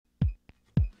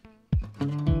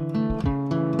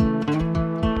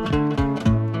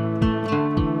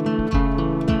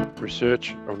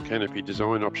Research on canopy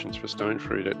design options for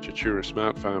Stonefruit at Tatura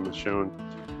Smart Farm has shown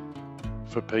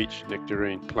for peach,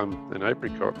 nectarine, plum and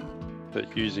apricot that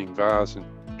using vase and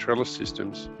trellis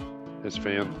systems has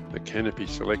found that canopy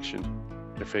selection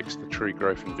affects the tree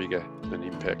growth and vigour and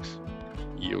impacts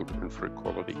yield and fruit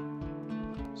quality.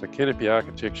 So canopy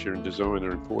architecture and design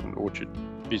are important orchard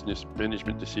business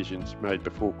management decisions made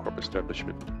before crop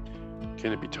establishment.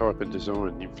 Canopy type and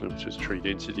design influences tree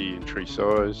density and tree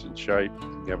size and shape,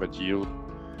 governs yield,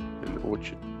 and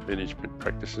orchard management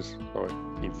practices like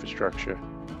infrastructure,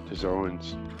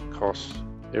 designs, costs,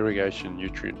 irrigation,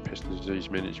 nutrient, pest and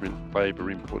disease management, labour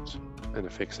inputs, and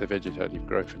affects the vegetative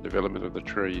growth and development of the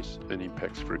trees and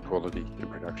impacts fruit quality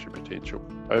and production potential.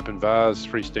 Open vase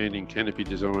freestanding canopy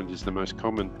design is the most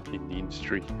common in the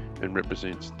industry and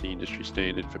represents the industry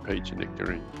standard for peach and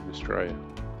nectarine in Australia.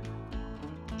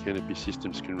 Canopy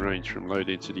systems can range from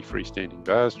low-density freestanding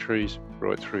vase trees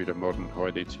right through to modern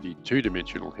high-density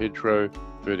two-dimensional hedgerow,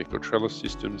 vertical trellis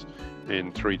systems,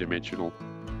 and three-dimensional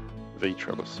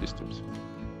V-trellis systems.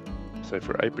 So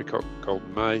for apricot,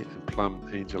 golden May, and plum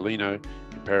angelino,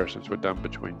 comparisons were done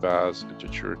between vase and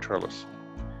Tatura trellis.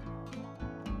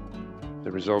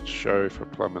 The results show for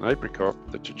plum and apricot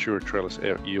that Tatura trellis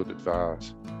out-yielded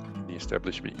vase in the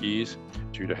establishment years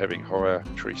due to having higher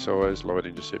tree size, light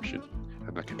interception,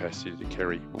 and the capacity to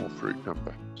carry more fruit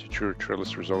number. Tatura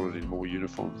trellis resulted in more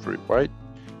uniform fruit weight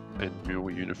and more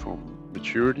uniform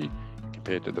maturity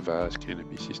compared to the vase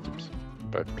canopy systems,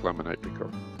 both plum and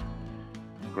apricot.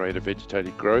 Greater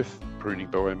vegetative growth, pruning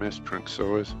biomass, trunk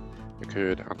size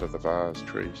occurred under the vase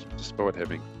trees despite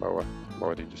having lower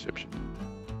light interception.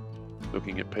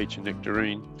 Looking at peach and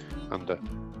nectarine under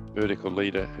vertical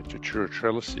leader and Tatura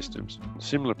trellis systems,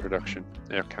 similar production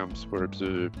outcomes were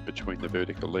observed between the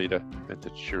vertical leader and the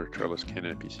Tatura trellis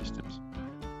canopy systems.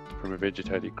 From a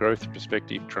vegetative growth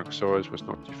perspective, trunk size was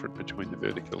not different between the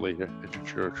vertical leader and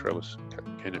Tatura trellis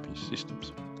canopy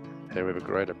systems. However,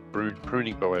 greater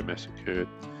pruning biomass occurred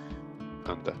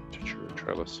under Tatura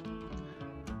trellis.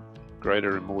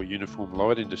 Greater and more uniform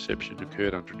light interception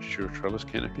occurred under Tatura trellis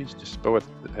canopies, despite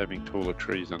having taller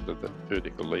trees under the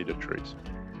vertical leader trees.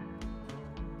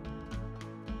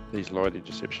 These light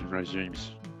interception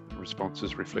regimes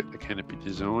responses reflect the canopy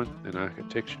design and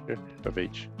architecture of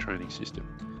each training system,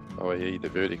 i.e. the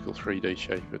vertical 3D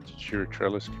shape of Tatura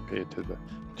trellis compared to the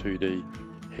 2D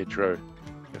hedgerow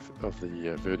of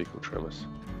the vertical trellis.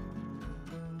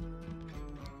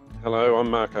 Hello,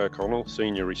 I'm Mark O'Connell,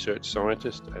 Senior Research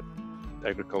Scientist at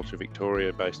Agriculture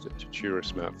Victoria based at Tatura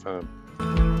Smart Farm.